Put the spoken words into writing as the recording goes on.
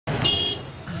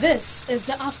This is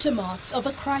the aftermath of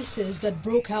a crisis that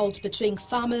broke out between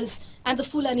farmers and the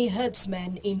Fulani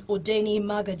herdsmen in Odeni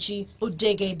Magaji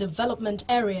Odege development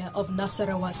area of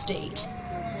Nasarawa State.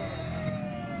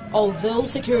 Although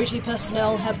security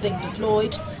personnel have been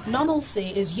deployed,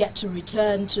 normalcy is yet to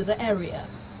return to the area.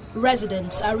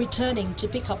 Residents are returning to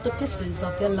pick up the pieces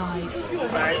of their lives.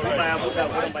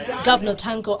 Governor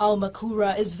Tanko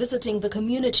Al-Makura is visiting the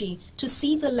community to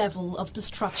see the level of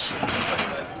destruction.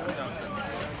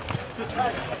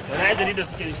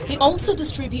 He also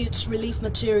distributes relief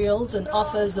materials and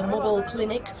offers a mobile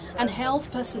clinic and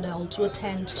health personnel to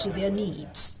attend to their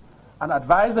needs. And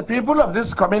advise the people of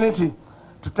this community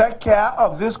to take care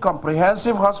of this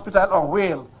comprehensive hospital on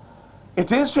wheel.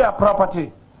 It is your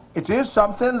property. It is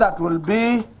something that will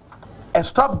be a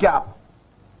stopgap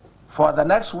for the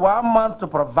next 1 month to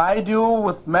provide you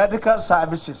with medical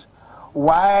services,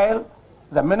 while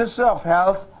the Ministry of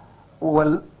Health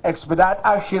will expedite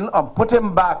action on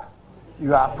putting back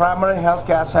your primary health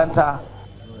care center.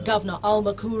 Governor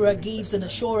Al-Makura gives an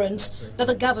assurance that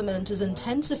the government is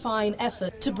intensifying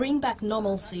effort to bring back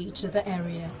normalcy to the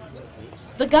area.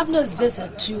 The governor's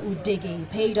visit to Udege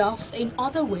paid off in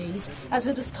other ways as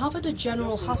he discovered a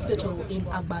general hospital in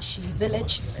Agbashi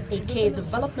village, a K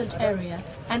development area,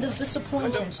 and is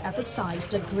disappointed at the sight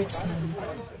that greets him.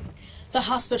 The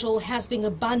hospital has been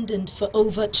abandoned for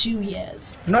over 2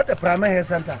 years. Not a primary health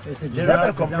center. It's not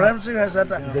a comprehensive health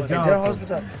center. It's a general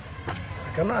hospital.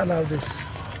 I cannot allow this.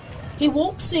 He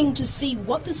walks in to see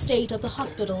what the state of the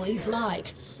hospital is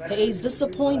like. He is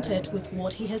disappointed with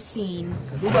what he has seen.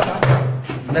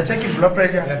 They're checking blood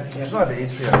pressure. It's not the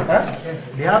history.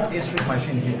 They have history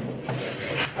machine here.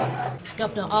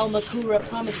 Governor Al-Makura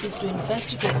promises to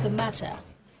investigate the matter.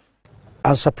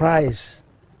 I'm surprised.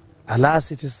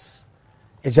 Alas, it is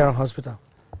a general hospital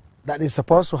that is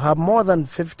supposed to have more than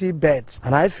 50 beds.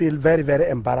 And I feel very, very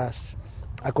embarrassed.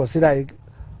 I consider it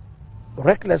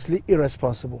recklessly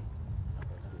irresponsible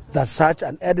that such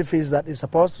an edifice that is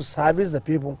supposed to service the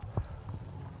people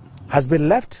has been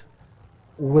left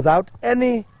without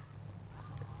any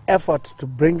effort to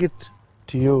bring it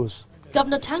to use.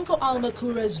 Governor Tanko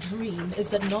Al-Makura's dream is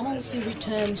that normalcy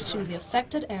returns to the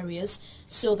affected areas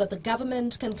so that the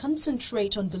government can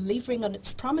concentrate on delivering on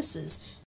its promises